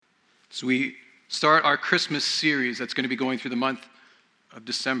So we start our Christmas series that's going to be going through the month of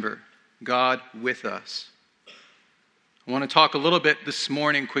December, God with us. I want to talk a little bit this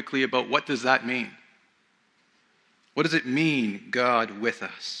morning quickly about what does that mean? What does it mean, God with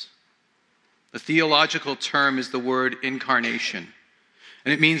us? The theological term is the word incarnation.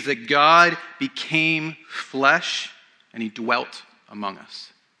 And it means that God became flesh and he dwelt among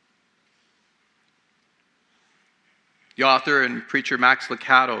us. The author and preacher Max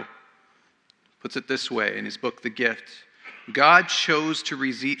Lucado puts it this way in his book, The Gift. God chose to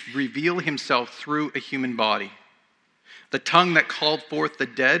reveal himself through a human body. The tongue that called forth the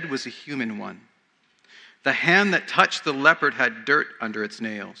dead was a human one. The hand that touched the leopard had dirt under its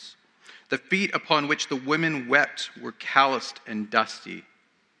nails. The feet upon which the women wept were calloused and dusty.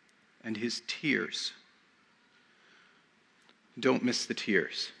 And his tears. Don't miss the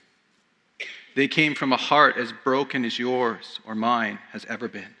tears. They came from a heart as broken as yours or mine has ever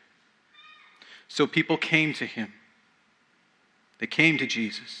been. So people came to him. They came to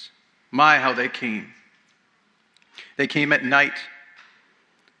Jesus. My, how they came. They came at night.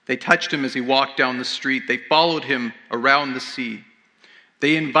 They touched him as he walked down the street. They followed him around the sea.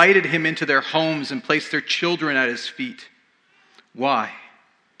 They invited him into their homes and placed their children at his feet. Why?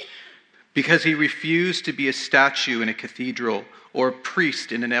 Because he refused to be a statue in a cathedral or a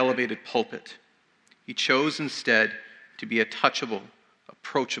priest in an elevated pulpit. He chose instead to be a touchable,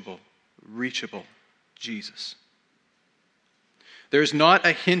 approachable, reachable Jesus. There is not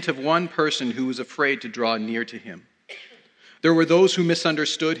a hint of one person who was afraid to draw near to him. There were those who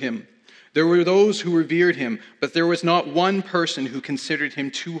misunderstood him. There were those who revered him, but there was not one person who considered him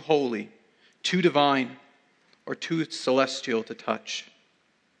too holy, too divine, or too celestial to touch.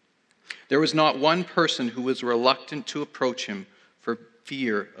 There was not one person who was reluctant to approach him for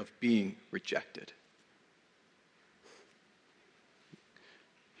fear of being rejected.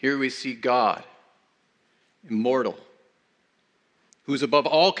 Here we see God, immortal, who is above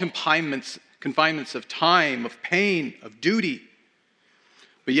all confinements of time, of pain, of duty.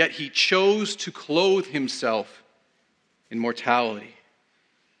 But yet he chose to clothe himself in mortality.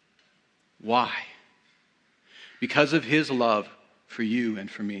 Why? Because of his love for you and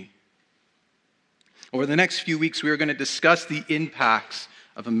for me. Over the next few weeks, we are going to discuss the impacts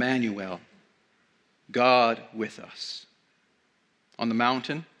of Emmanuel, God with us. On the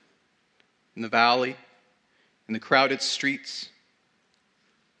mountain, in the valley, in the crowded streets,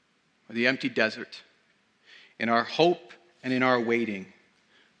 or the empty desert, in our hope and in our waiting,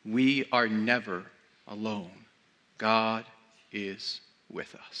 we are never alone. God is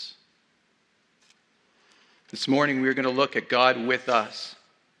with us. This morning, we're going to look at God with us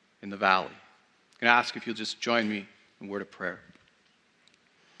in the valley. I'm going to ask if you'll just join me in a word of prayer.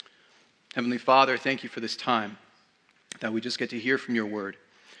 Heavenly Father, thank you for this time that we just get to hear from your word.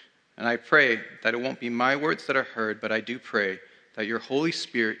 And I pray that it won't be my words that are heard, but I do pray that your Holy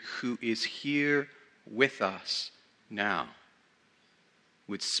Spirit, who is here with us now,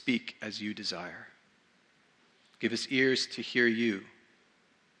 would speak as you desire. Give us ears to hear you.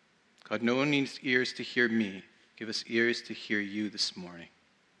 God, no one needs ears to hear me. Give us ears to hear you this morning.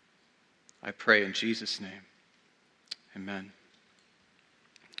 I pray in Jesus' name. Amen.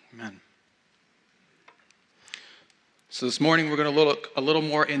 Amen. So this morning we're going to look a little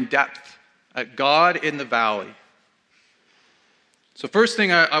more in depth at God in the valley. So first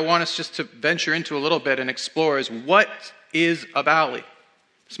thing I want us just to venture into a little bit and explore is, what is a valley?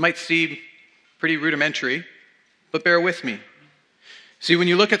 This might seem pretty rudimentary, but bear with me. See, when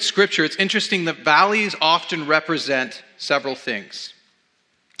you look at Scripture, it's interesting that valleys often represent several things.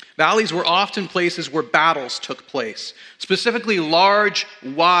 Valleys were often places where battles took place, specifically large,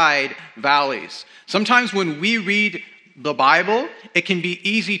 wide valleys. Sometimes when we read the Bible, it can be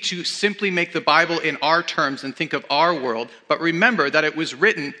easy to simply make the Bible in our terms and think of our world, but remember that it was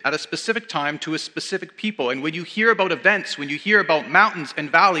written at a specific time to a specific people. And when you hear about events, when you hear about mountains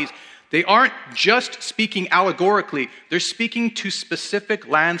and valleys, they aren't just speaking allegorically, they're speaking to specific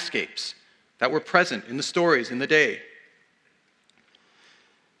landscapes that were present in the stories in the day.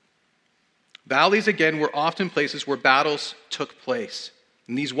 Valleys, again, were often places where battles took place.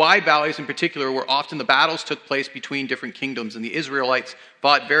 And these wide valleys in particular were often the battles took place between different kingdoms, and the Israelites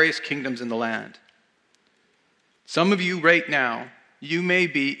fought various kingdoms in the land. Some of you right now, you may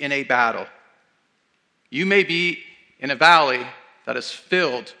be in a battle. You may be in a valley that is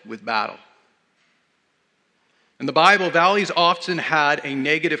filled with battle. In the Bible, valleys often had a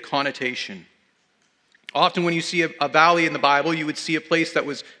negative connotation. Often when you see a valley in the Bible, you would see a place that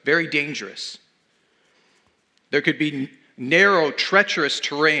was very dangerous. There could be narrow, treacherous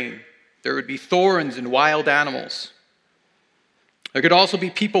terrain. There would be thorns and wild animals. There could also be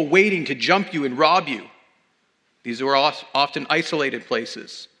people waiting to jump you and rob you. These were often isolated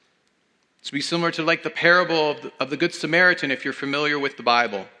places. This would be similar to like the parable of the Good Samaritan if you're familiar with the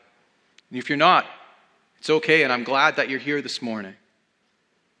Bible. And if you're not, it's okay, and I'm glad that you're here this morning.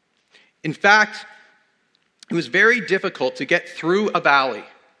 In fact, it was very difficult to get through a valley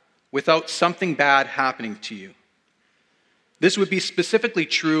without something bad happening to you. This would be specifically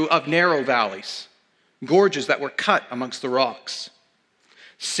true of narrow valleys, gorges that were cut amongst the rocks.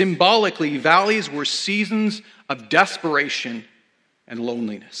 Symbolically, valleys were seasons of desperation and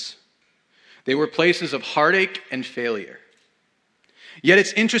loneliness. They were places of heartache and failure. Yet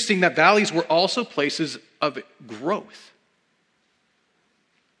it's interesting that valleys were also places of growth.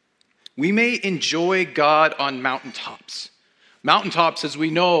 We may enjoy God on mountaintops. Mountaintops, as we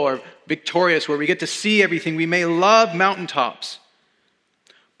know, are victorious, where we get to see everything. We may love mountaintops.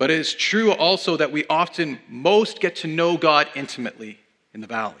 But it is true also that we often most get to know God intimately in the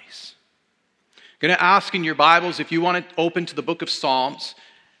valleys. I'm going to ask in your Bibles if you want to open to the book of Psalms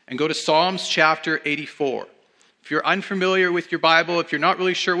and go to Psalms chapter 84. If you're unfamiliar with your Bible, if you're not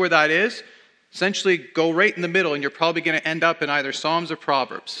really sure where that is, essentially go right in the middle and you're probably going to end up in either Psalms or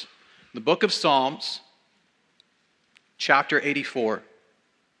Proverbs. The book of Psalms, chapter 84.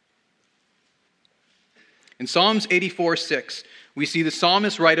 In Psalms 84:6, we see the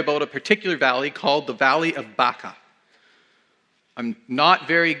psalmist write about a particular valley called the Valley of Baca. I'm not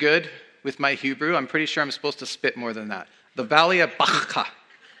very good with my Hebrew. I'm pretty sure I'm supposed to spit more than that. The Valley of Baca.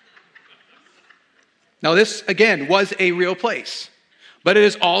 Now this, again, was a real place, but it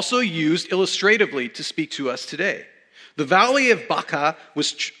is also used illustratively to speak to us today. The Valley of Baca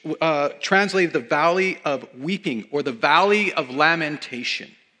was translated the Valley of Weeping or the Valley of Lamentation.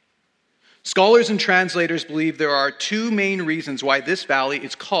 Scholars and translators believe there are two main reasons why this valley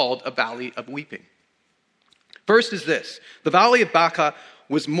is called a Valley of Weeping. First is this: the Valley of Baca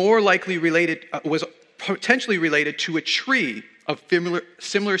was potentially related to a tree of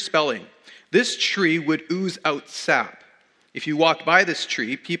similar spelling. This tree would ooze out sap. If you walked by this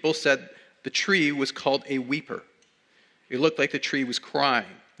tree, people said the tree was called a weeper. It looked like the tree was crying.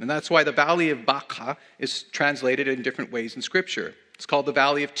 And that's why the Valley of Baca is translated in different ways in Scripture. It's called the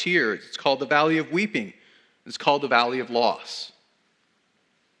Valley of Tears. It's called the Valley of Weeping. It's called the Valley of Loss.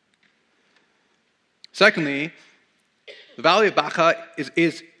 Secondly, the Valley of Baca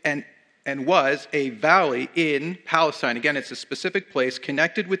is and was a valley in Palestine. Again, it's a specific place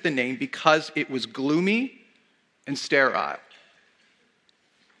connected with the name because it was gloomy and sterile.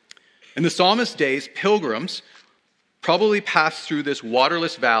 In the psalmist's days, pilgrims probably passed through this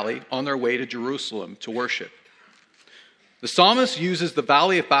waterless valley on their way to Jerusalem to worship. The psalmist uses the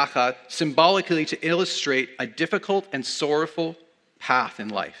Valley of Baca symbolically to illustrate a difficult and sorrowful path in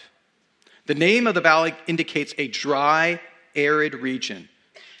life. The name of the valley indicates a dry, arid region,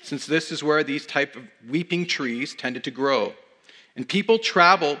 since this is where these type of weeping trees tended to grow. And people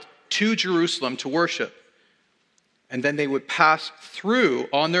traveled to Jerusalem to worship. And then they would pass through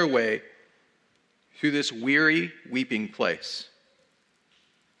on their way through this weary, weeping place.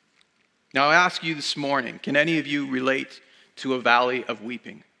 Now I ask you this morning, can any of you relate to a valley of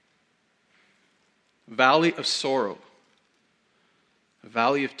weeping? A valley of sorrow? A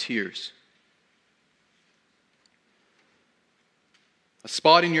valley of tears? A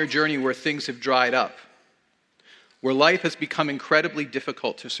spot in your journey where things have dried up, where life has become incredibly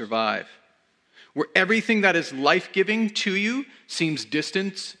difficult to survive, where everything that is life-giving to you seems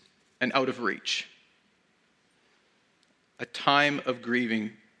distant and out of reach. A time of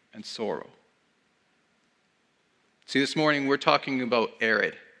grieving and sorrow. See, this morning we're talking about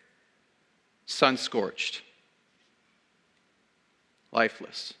arid, sun-scorched,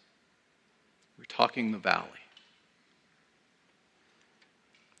 lifeless. We're talking the valley.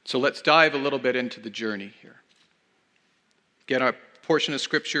 So let's dive a little bit into the journey here. Again, our portion of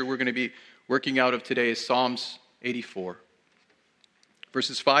Scripture we're going to be working out of today is Psalms 84.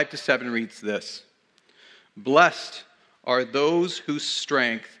 Verses 5 to 7 reads this: Blessed are those whose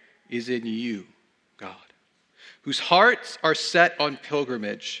strength is in you, God, whose hearts are set on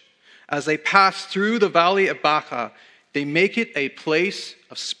pilgrimage. As they pass through the Valley of Baca, they make it a place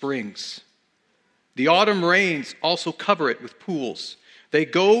of springs. The autumn rains also cover it with pools. They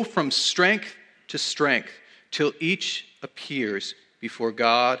go from strength to strength till each appears before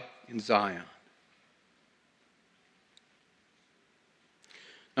God in Zion.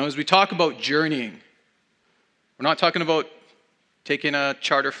 Now, as we talk about journeying, we're not talking about taking a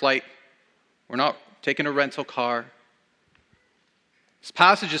charter flight. We're not taking a rental car. This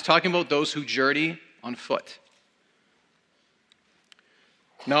passage is talking about those who journey on foot.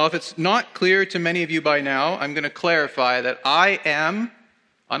 Now, if it's not clear to many of you by now, I'm going to clarify that I am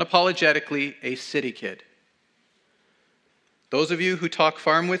unapologetically a city kid. Those of you who talk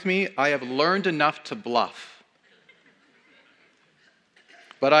farm with me, I have learned enough to bluff.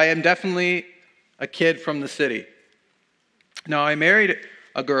 But I am definitely a kid from the city. Now, I married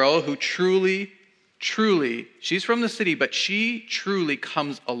a girl who truly, she's from the city, but she truly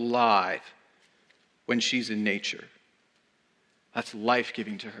comes alive when she's in nature. That's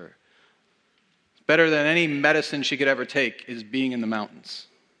life-giving to her. Better than any medicine she could ever take is being in the mountains.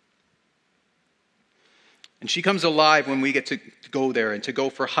 And she comes alive when we get to go there and to go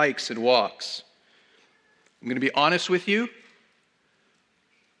for hikes and walks. I'm going to be honest with you.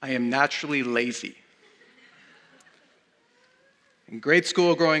 I am naturally lazy. In grade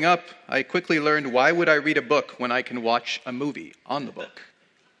school growing up, I quickly learned, why would I read a book when I can watch a movie on the book?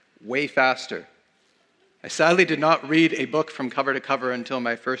 Way faster. I sadly did not read a book from cover to cover until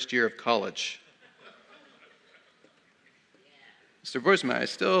my first year of college. Mr. Boersma, I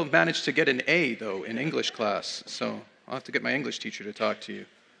still managed to get an A, though, in English class, so I'll have to get my English teacher to talk to you.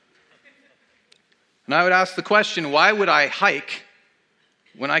 And I would ask the question, why would I hike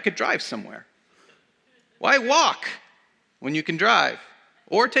when I could drive somewhere? Why walk when you can drive?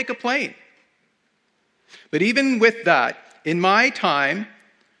 Or take a plane? But even with that, in my time,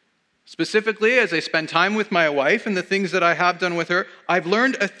 specifically as I spend time with my wife and the things that I have done with her, I've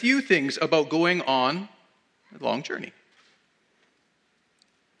learned a few things about going on a long journey.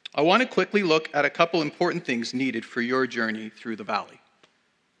 I want to quickly look at a couple important things needed for your journey through the valley.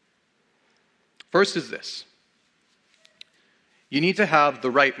 First is this. You need to have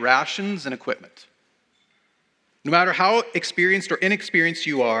the right rations and equipment. No matter how experienced or inexperienced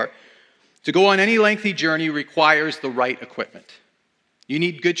you are, to go on any lengthy journey requires the right equipment. You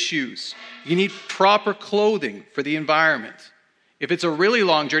need good shoes. You need proper clothing for the environment. If it's a really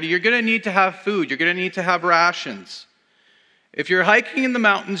long journey, you're going to need to have food. You're going to need to have rations. If you're hiking in the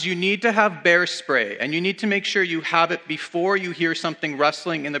mountains, you need to have bear spray, and you need to make sure you have it before you hear something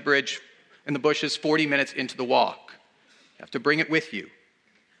rustling in the bushes 40 minutes into the walk. You have to bring it with you.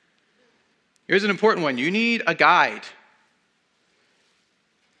 Here's an important one. You need a guide.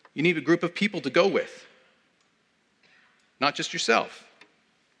 You need a group of people to go with, not just yourself.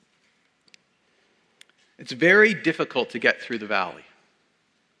 It's very difficult to get through the valley.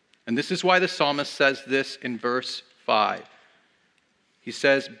 And this is why the psalmist says this in verse 5. He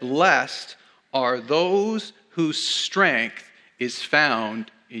says, "Blessed are those whose strength is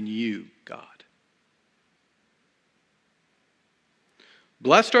found in you, God."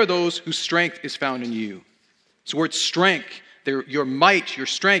 Blessed are those whose strength is found in you. This word strength, your might, your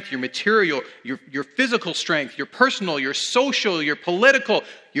strength, your material, your physical strength, your personal, your social, your political,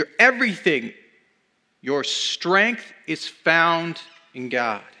 your everything. Your strength is found in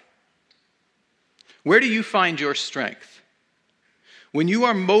God. Where do you find your strength? When you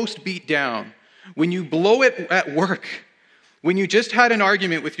are most beat down, when you blow it at work, when you just had an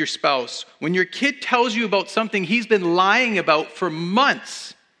argument with your spouse, when your kid tells you about something he's been lying about for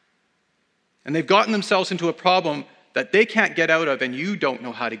months, and they've gotten themselves into a problem that they can't get out of and you don't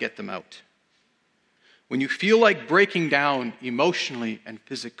know how to get them out. When you feel like breaking down emotionally and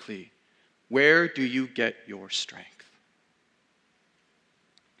physically, where do you get your strength?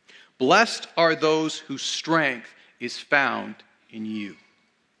 Blessed are those whose strength is found in you.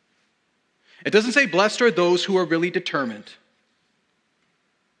 It doesn't say blessed are those who are really determined.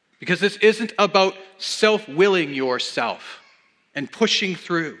 Because this isn't about self-willing yourself and pushing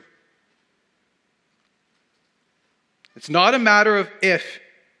through. It's not a matter of if,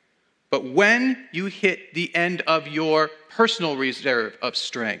 but when you hit the end of your personal reserve of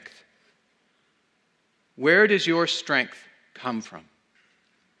strength. Where does your strength come from?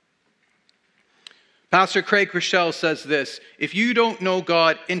 Pastor Craig Rochelle says this: if you don't know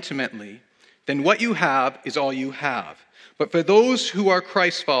God intimately, then what you have is all you have. But for those who are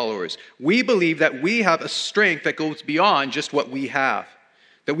Christ followers, we believe that we have a strength that goes beyond just what we have.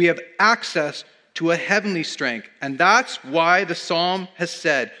 That we have access to a heavenly strength. And that's why the psalm has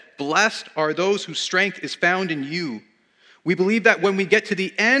said, "Blessed are those whose strength is found in you." We believe that when we get to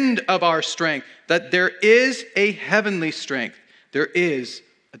the end of our strength, that there is a heavenly strength. There is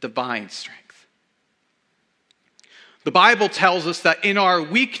a divine strength. The Bible tells us that in our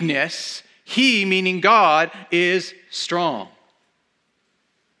weakness, He, meaning God, is strong.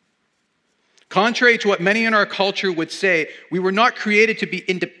 Contrary to what many in our culture would say, we were not created to be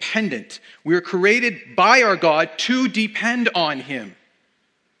independent. We were created by our God to depend on Him.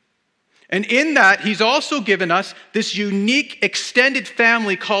 And in that, He's also given us this unique extended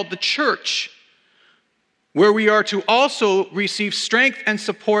family called the church. where we are to also receive strength and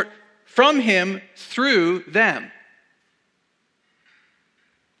support from him through them.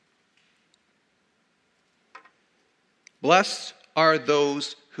 Blessed are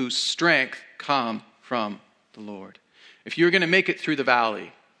those whose strength come from the Lord. If you're going to make it through the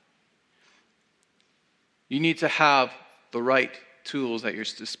valley, you need to have the right tools at your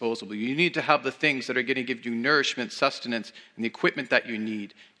disposal. You need to have the things that are going to give you nourishment, sustenance, and the equipment that you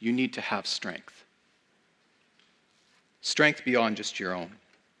need. You need to have strength. Strength beyond just your own.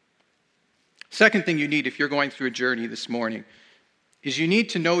 Second thing you need if you're going through a journey this morning is you need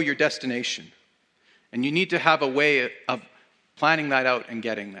to know your destination. And you need to have a way of planning that out and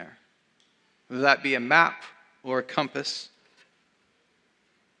getting there. Whether that be a map or a compass,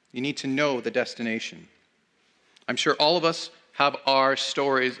 you need to know the destination. I'm sure all of us have our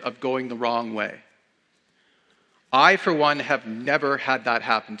stories of going the wrong way. I, for one, have never had that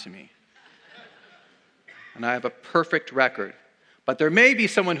happen to me. And I have a perfect record. But there may be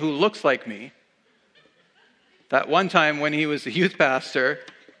someone who looks like me. That one time when he was a youth pastor,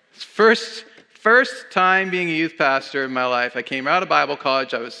 first time being a youth pastor in my life, I came out of Bible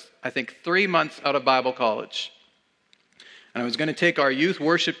college. I was, 3 months out of Bible college. And I was going to take our youth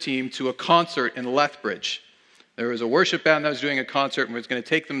worship team to a concert in Lethbridge. There was a worship band that was doing a concert, and we was going to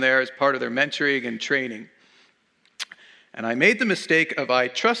take them there as part of their mentoring and training. And I made the mistake of I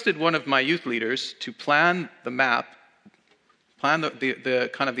trusted one of my youth leaders to plan the map, plan the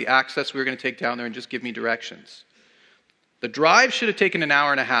kind of the access we were going to take down there and just give me directions. The drive should have taken an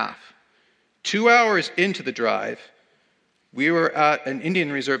hour and a half. 2 hours into the drive, we were at an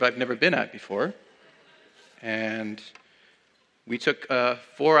Indian reserve I've never been at before. And we took a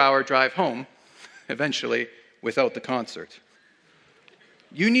 4-hour drive home, eventually, without the concert.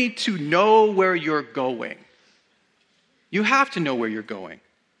 You need to know where you're going. You have to know where you're going.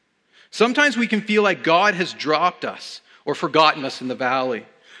 Sometimes we can feel like God has dropped us or forgotten us in the valley.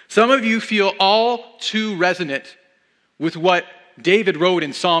 Some of you feel all too resonant with what David wrote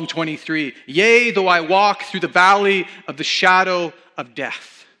in Psalm 23. Yea, though I walk through the valley of the shadow of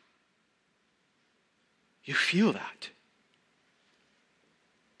death. You feel that.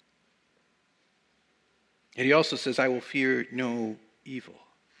 And he also says, I will fear no evil.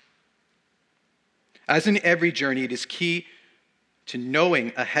 As in every journey, it is key to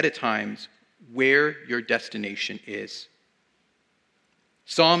knowing ahead of time where your destination is.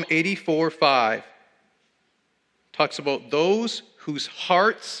 Psalm 84:5 talks about those whose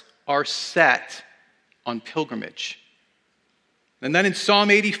hearts are set on pilgrimage. And then in Psalm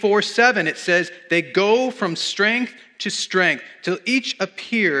 84:7 it says, they go from strength to strength till each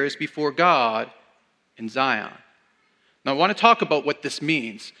appears before God in Zion. Now I want to talk about what this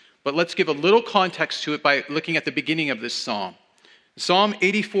means, but let's give a little context to it by looking at the beginning of this psalm. Psalm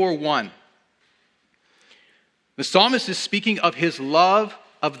 84:1. The psalmist is speaking of his love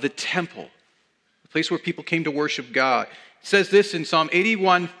of the temple, the place where people came to worship God. It says this in Psalm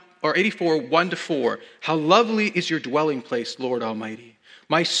 84, 1-4. How lovely is your dwelling place, Lord Almighty.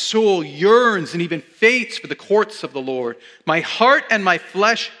 My soul yearns and even faints for the courts of the Lord. My heart and my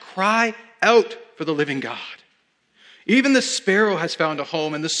flesh cry out for the living God. Even the sparrow has found a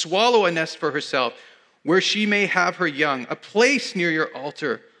home, and the swallow a nest for herself, where she may have her young, a place near your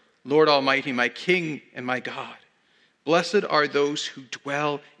altar, Lord Almighty, my King and my God. Blessed are those who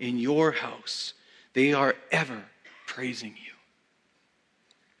dwell in your house. They are ever praising you.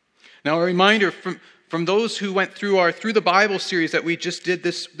 Now, a reminder from those who went through Through the Bible series that we just did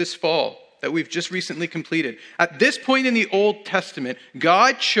this fall, that we've just recently completed. At this point in the Old Testament,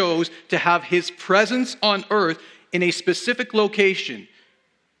 God chose to have his presence on earth in a specific location,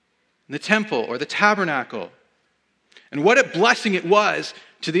 in the temple or the tabernacle. And what a blessing it was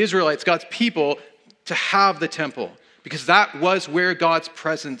to the Israelites, God's people, to have the temple, because that was where God's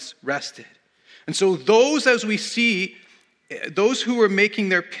presence rested. And so those, as we see, those who were making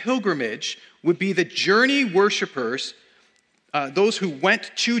their pilgrimage would be the journey worshipers, those who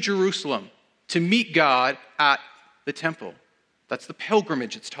went to Jerusalem to meet God at the temple. That's the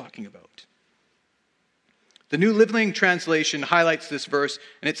pilgrimage it's talking about. The New Living Translation highlights this verse,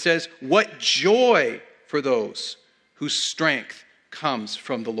 and it says, what joy for those whose strength comes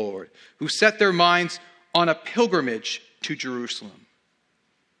from the Lord, who set their minds on a pilgrimage to Jerusalem.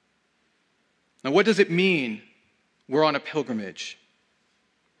 Now, what does it mean we're on a pilgrimage?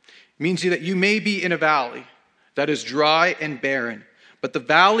 It means that you may be in a valley that is dry and barren, but the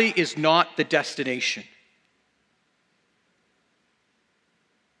valley is not the destination.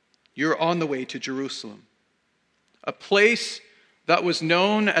 You're on the way to Jerusalem, a place that was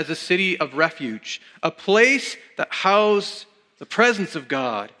known as a city of refuge, a place that housed the presence of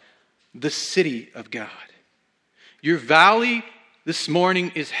God, the city of God. Your valley this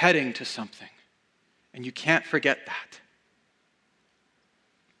morning is heading to something, and you can't forget that.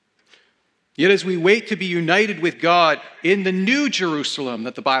 Yet as we wait to be united with God in the new Jerusalem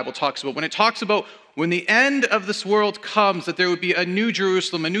that the Bible talks about, when it talks about when the end of this world comes, that there would be a new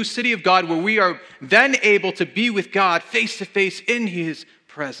Jerusalem, a new city of God, where we are then able to be with God face to face in his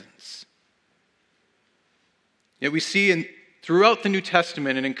presence. Yet we see throughout the New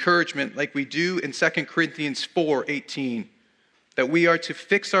Testament an encouragement, like we do in 2 Corinthians 4:18, that we are to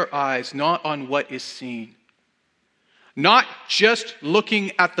fix our eyes not on what is seen, not just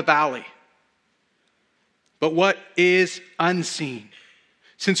looking at the valley, but what is unseen.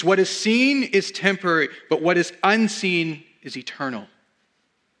 Since what is seen is temporary, but what is unseen is eternal.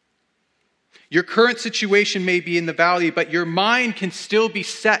 Your current situation may be in the valley, but your mind can still be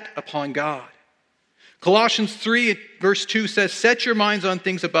set upon God. Colossians 3 verse 2 says, set your minds on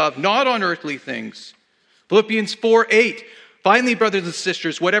things above, not on earthly things. Philippians 4:8, finally, brothers and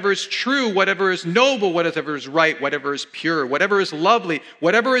sisters, whatever is true, whatever is noble, whatever is right, whatever is pure, whatever is lovely,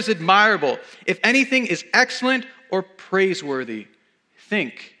 whatever is admirable, if anything is excellent or praiseworthy,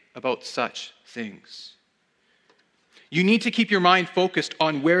 think about such things. You need to keep your mind focused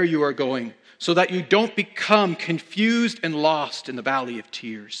on where you are going so that you don't become confused and lost in the valley of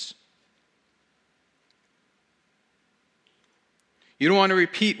tears. You don't want to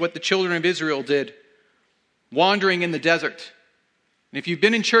repeat what the children of Israel did, wandering in the desert. And if you've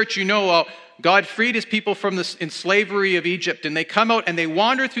been in church, you know God freed his people from the slavery of Egypt, and they come out and they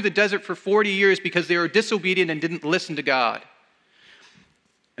wander through the desert for 40 years because they were disobedient and didn't listen to God.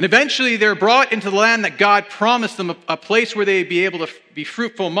 And eventually they're brought into the land that God promised them, a place where they'd be able to be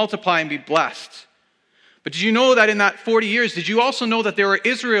fruitful, multiply, and be blessed. But did you know that in that 40 years, did you also know that there were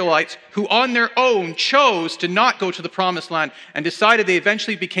Israelites who on their own chose to not go to the promised land and decided they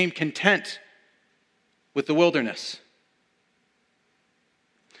eventually became content with the wilderness?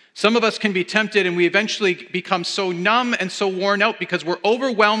 Some of us can be tempted, and we eventually become so numb and so worn out because we're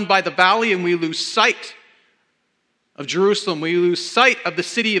overwhelmed by the valley and we lose sight of Jerusalem. We lose sight of the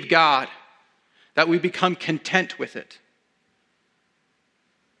city of God, that we become content with it.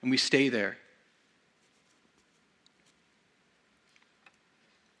 And we stay there.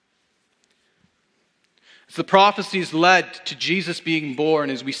 As the prophecies led to Jesus being born,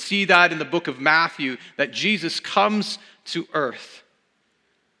 as we see that in the book of Matthew, that Jesus comes to earth,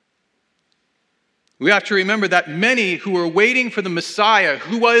 we have to remember that many who were waiting for the Messiah,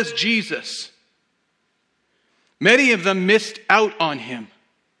 who was Jesus, many of them missed out on him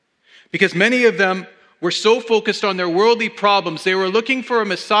because many of them were so focused on their worldly problems. They were looking for a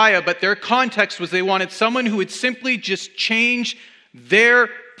Messiah, but their context was they wanted someone who would simply just change their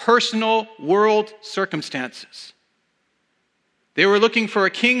personal world circumstances. They were looking for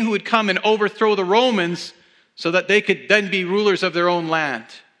a king who would come and overthrow the Romans so that they could then be rulers of their own land.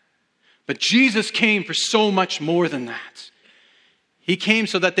 But Jesus came for so much more than that. He came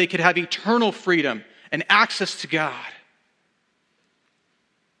so that they could have eternal freedom and access to God.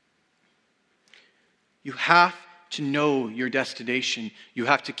 You have to know your destination. You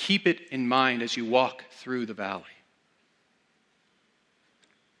have to keep it in mind as you walk through the valley.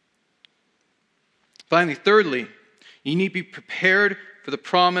 Finally, thirdly, you need to be prepared for the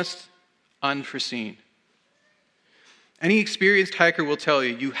promised unforeseen. Any experienced hiker will tell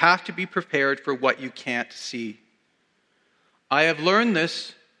you, you have to be prepared for what you can't see. I have learned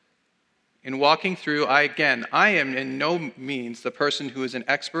this in walking through. I am in no means the person who is an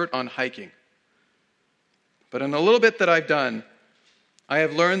expert on hiking. But in a little bit that I've done, I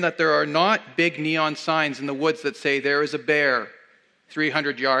have learned that there are not big neon signs in the woods that say there is a bear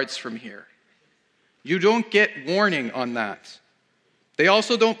 300 yards from here. You don't get warning on that. They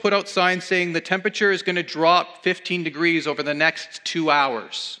also don't put out signs saying the temperature is going to drop 15 degrees over the next 2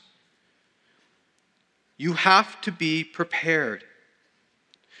 hours. You have to be prepared.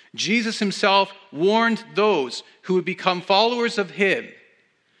 Jesus himself warned those who would become followers of him.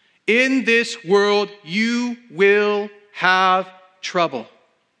 In this world, you will have trouble.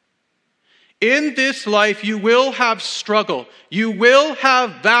 In this life, you will have struggle. You will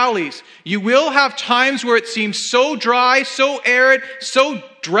have valleys. You will have times where it seems so dry, so arid, so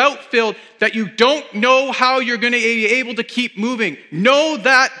drought-filled that you don't know how you're going to be able to keep moving. Know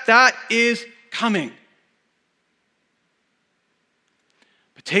that that is coming.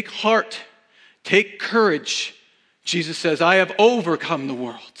 But take heart. Take courage. Jesus says, I have overcome the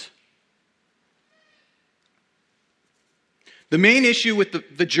world. The main issue with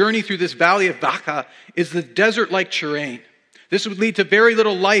the journey through this valley of Baca is the desert-like terrain. This would lead to very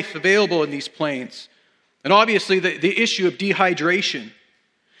little life available in these plains. And obviously the issue of dehydration.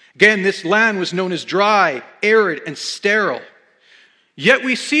 Again, this land was known as dry, arid, and sterile. Yet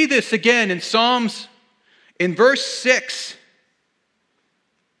we see this again in Psalms, in verse 6.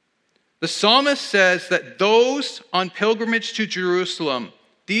 The psalmist says that those on pilgrimage to Jerusalem,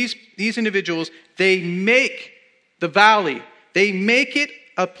 these individuals, they make the valley, they make it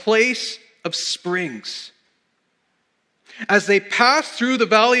a place of springs. As they pass through the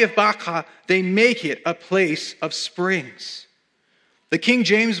valley of Baca, they make it a place of springs. The King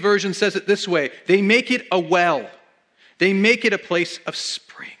James Version says it this way: they make it a well. They make it a place of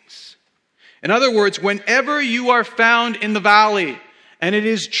springs. In other words, whenever you are found in the valley, and it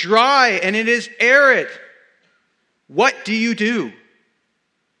is dry and it is arid, what do?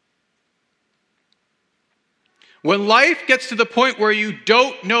 When life gets to the point where you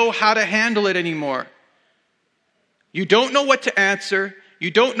don't know how to handle it anymore, you don't know what to answer,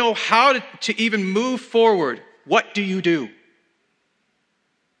 you don't know how to even move forward, what do?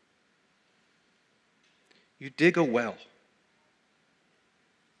 You dig a well.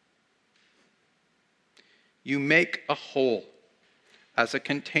 You make a hole as a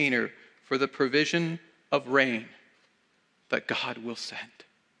container for the provision of rain that God will send.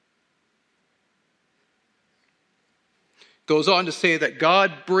 Goes on to say that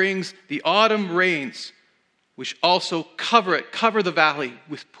God brings the autumn rains, which also cover the valley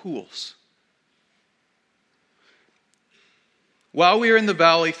with pools. While we are in the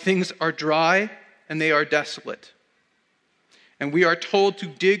valley, things are dry and they are desolate. And we are told to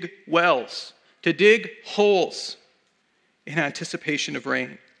dig wells, to dig holes in anticipation of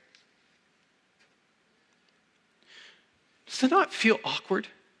rain. Does it not feel awkward?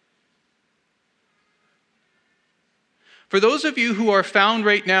 For those of you who are found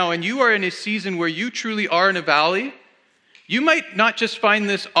right now and you are in a season where you truly are in a valley, you might not just find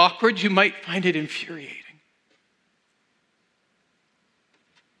this awkward, you might find it infuriating.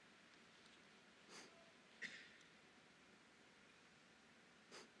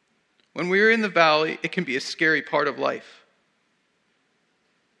 When we're in the valley, it can be a scary part of life.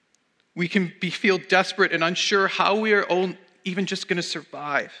 We can feel desperate and unsure how we are even just going to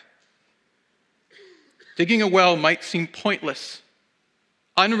survive. Digging a well might seem pointless,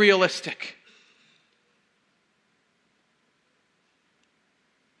 unrealistic.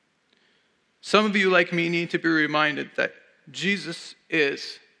 Some of you, like me, need to be reminded that Jesus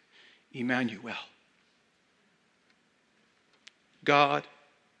is Emmanuel, God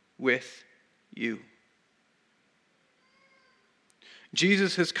with you.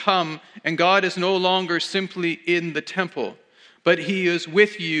 Jesus has come, and God is no longer simply in the temple, but he is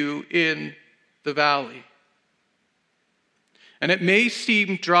with you in the valley. And it may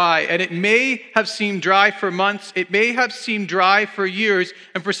seem dry, and it may have seemed dry for months, it may have seemed dry for years,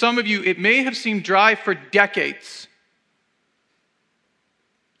 and for some of you, it may have seemed dry for decades.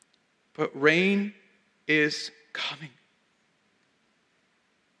 But rain is coming.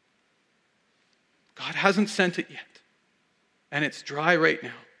 God hasn't sent it yet, and it's dry right now.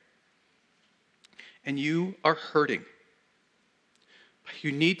 And you are hurting. But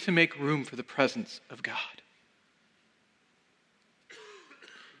you need to make room for the presence of God.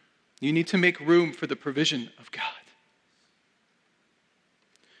 You need to make room for the provision of God.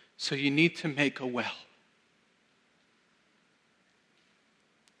 So you need to make a well.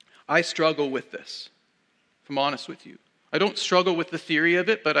 I struggle with this, if I'm honest with you. I don't struggle with the theory of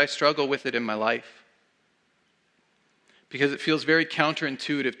it, but I struggle with it in my life. Because it feels very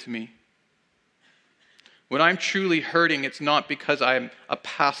counterintuitive to me. When I'm truly hurting, it's not because I'm a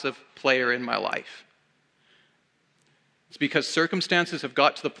passive player in my life. It's because circumstances have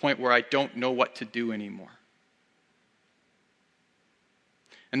got to the point where I don't know what to do anymore.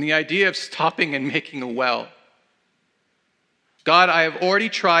 And the idea of stopping and making a well. God, I have already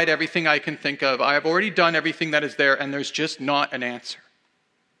tried everything I can think of. I have already done everything that is there, and there's just not an answer.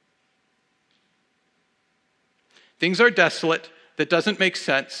 Things are desolate, that doesn't make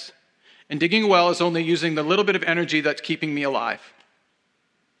sense, and digging a well is only using the little bit of energy that's keeping me alive.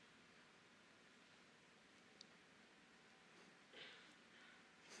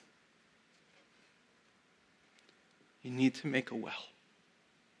 You need to make a well.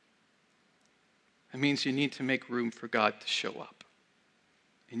 That means you need to make room for God to show up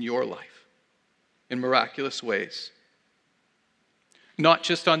in your life in miraculous ways. Not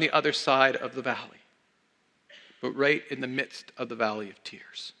just on the other side of the valley, but right in the midst of the valley of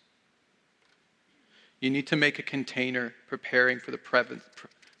tears. You need to make a container preparing for the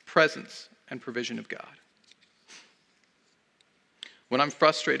presence and provision of God. When I'm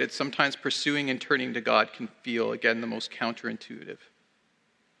frustrated, sometimes pursuing and turning to God can feel, again, the most counterintuitive.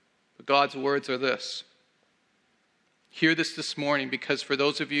 But God's words are this: Hear this morning, because for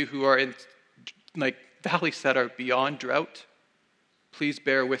those of you who are in valleys that are beyond drought, please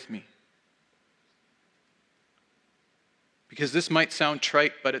bear with me. Because this might sound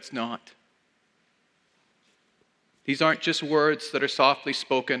trite, but it's not. These aren't just words that are softly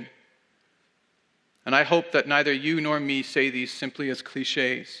spoken. And I hope that neither you nor me say these simply as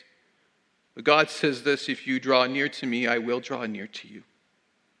cliches. But God says this: if you draw near to me, I will draw near to you.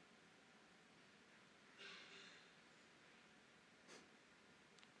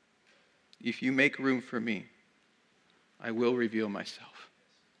 If you make room for me, I will reveal myself.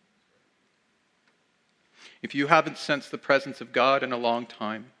 If you haven't sensed the presence of God in a long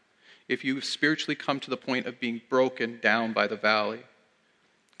time, if you've spiritually come to the point of being broken down by the valley,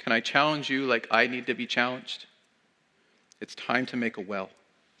 can I challenge you like I need to be challenged? It's time to make a well.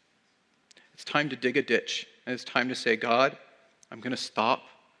 It's time to dig a ditch. And it's time to say, God, I'm going to stop.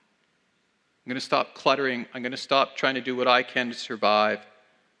 I'm going to stop cluttering. I'm going to stop trying to do what I can to survive.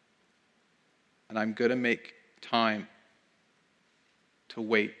 And I'm going to make time to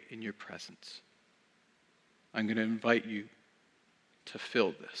wait in your presence. I'm going to invite you to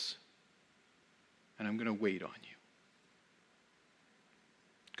fill this. And I'm going to wait on you.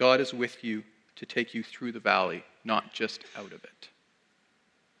 God is with you to take you through the valley, not just out of it.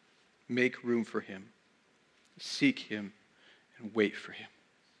 Make room for him. Seek him and wait for him.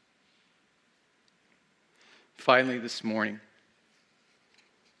 Finally, this morning,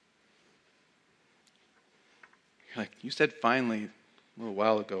 you're like, you said finally a little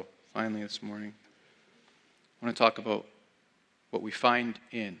while ago. Finally this morning. I want to talk about what we find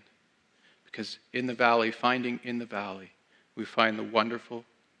in. Because in the valley, finding in the valley, we find the wonderful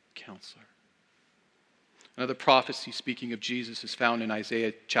Counselor. Another prophecy speaking of Jesus is found in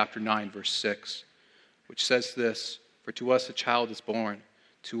Isaiah chapter 9, verse 6, which says this: for to us a child is born,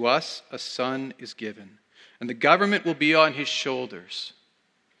 to us a son is given, and the government will be on his shoulders,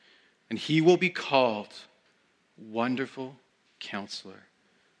 and he will be called Wonderful Counselor,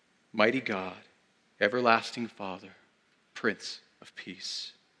 Mighty God, Everlasting Father, Prince of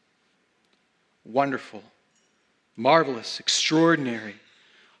Peace. Wonderful, marvelous, extraordinary,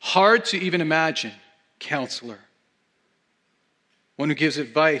 hard to even imagine Counselor. One who gives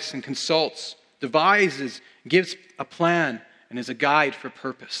advice and consults, devises, gives a plan, and is a guide for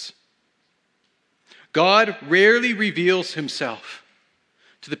purpose. God rarely reveals himself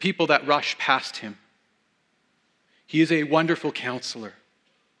to the people that rush past him. He is a wonderful Counselor,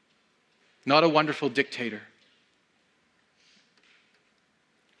 not a wonderful dictator.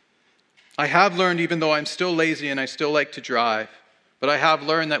 I have learned, even though I'm still lazy and I still like to drive, but I have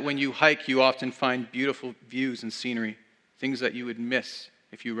learned that when you hike, you often find beautiful views and scenery, things that you would miss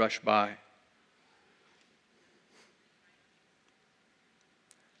if you rush by.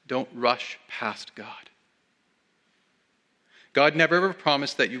 Don't rush past God. God never ever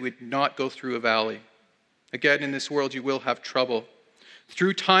promised that you would not go through a valley. Again, in this world, you will have trouble.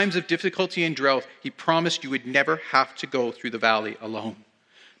 Through times of difficulty and drought, he promised you would never have to go through the valley alone,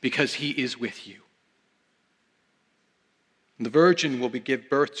 because he is with you. And the virgin will give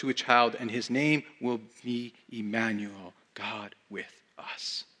birth to a child, and his name will be Emmanuel, God with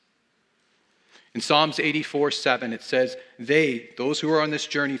us. In Psalms 84:7, it says, those who are on this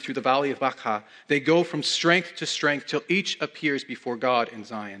journey through the valley of Baca, they go from strength to strength till each appears before God in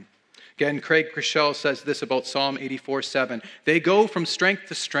Zion. Again, Craig Chrishell says this about Psalm 84:7. They go from strength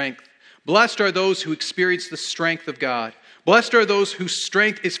to strength. Blessed are those who experience the strength of God. Blessed are those whose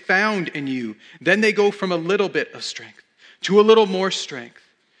strength is found in you. Then they go from a little bit of strength to a little more strength,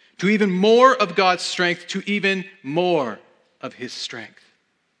 to even more of God's strength, to even more of his strength.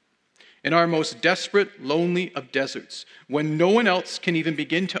 In our most desperate, lonely of deserts, when no one else can even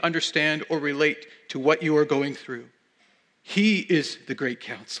begin to understand or relate to what you are going through, he is the great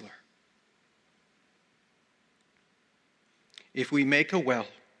Counselor. If we make a well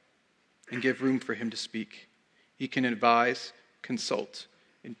and give room for him to speak, he can advise, consult,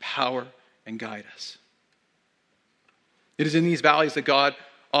 empower, and guide us. It is in these valleys that God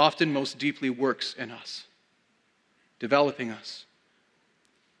often most deeply works in us, developing us,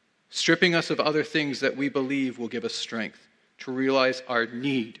 stripping us of other things that we believe will give us strength to realize our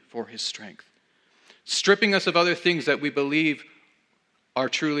need for his strength, stripping us of other things that we believe are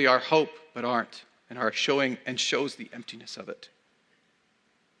truly our hope but aren't, and are showing and shows the emptiness of it.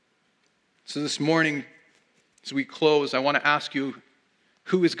 So this morning, as we close, I want to ask you,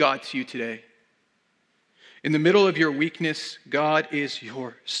 who is God to you today? In the middle of your weakness, God is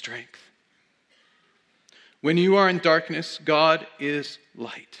your strength. When you are in darkness, God is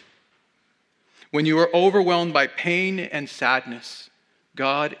light. When you are overwhelmed by pain and sadness,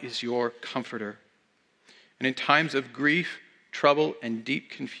 God is your comforter. And in times of grief, trouble, and deep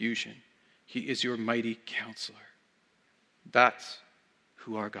confusion, he is your mighty counselor. That's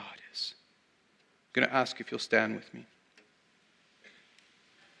who our God is. I'm going to ask if you'll stand with me.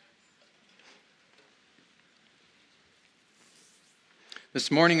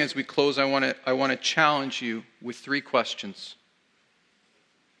 This morning as we close, I want to challenge you with 3 questions.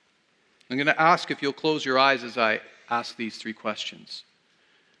 I'm going to ask if you'll close your eyes as I ask these 3 questions,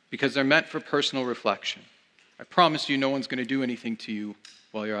 because they're meant for personal reflection. I promise you no one's going to do anything to you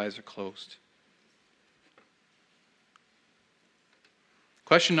while your eyes are closed.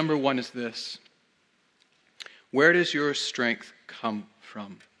 Question number 1 is this: where does your strength come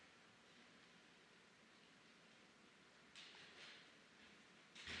from?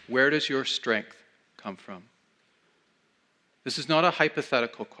 Where does your strength come from? This is not a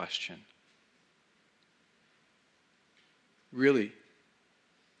hypothetical question. Really,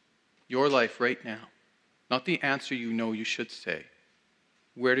 your life right now, not the answer you know you should say.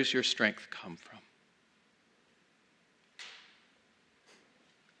 Where does your strength come from?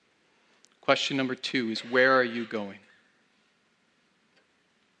 Question number 2 is, where are you going?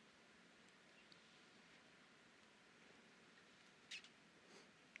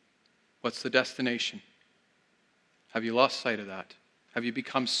 What's the destination? Have you lost sight of that? Have you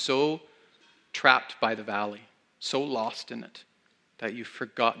become so trapped by the valley, so lost in it, that you've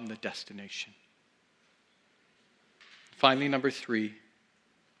forgotten the destination? Finally, number 3,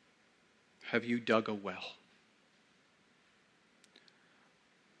 have you dug a well?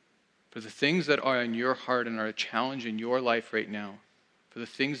 For the things that are in your heart and are a challenge in your life right now, for the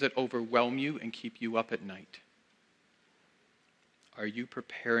things that overwhelm you and keep you up at night, are you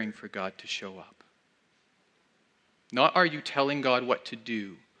preparing for God to show up? Not are you telling God what to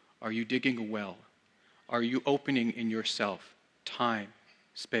do? Are you digging a well? Are you opening in yourself time,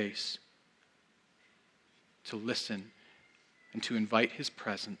 space, to listen and to invite his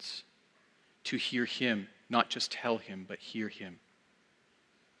presence, to hear him, not just tell him, but hear him?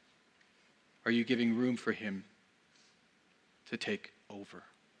 Are you giving room for him to take over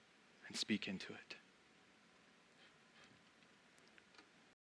and speak into it?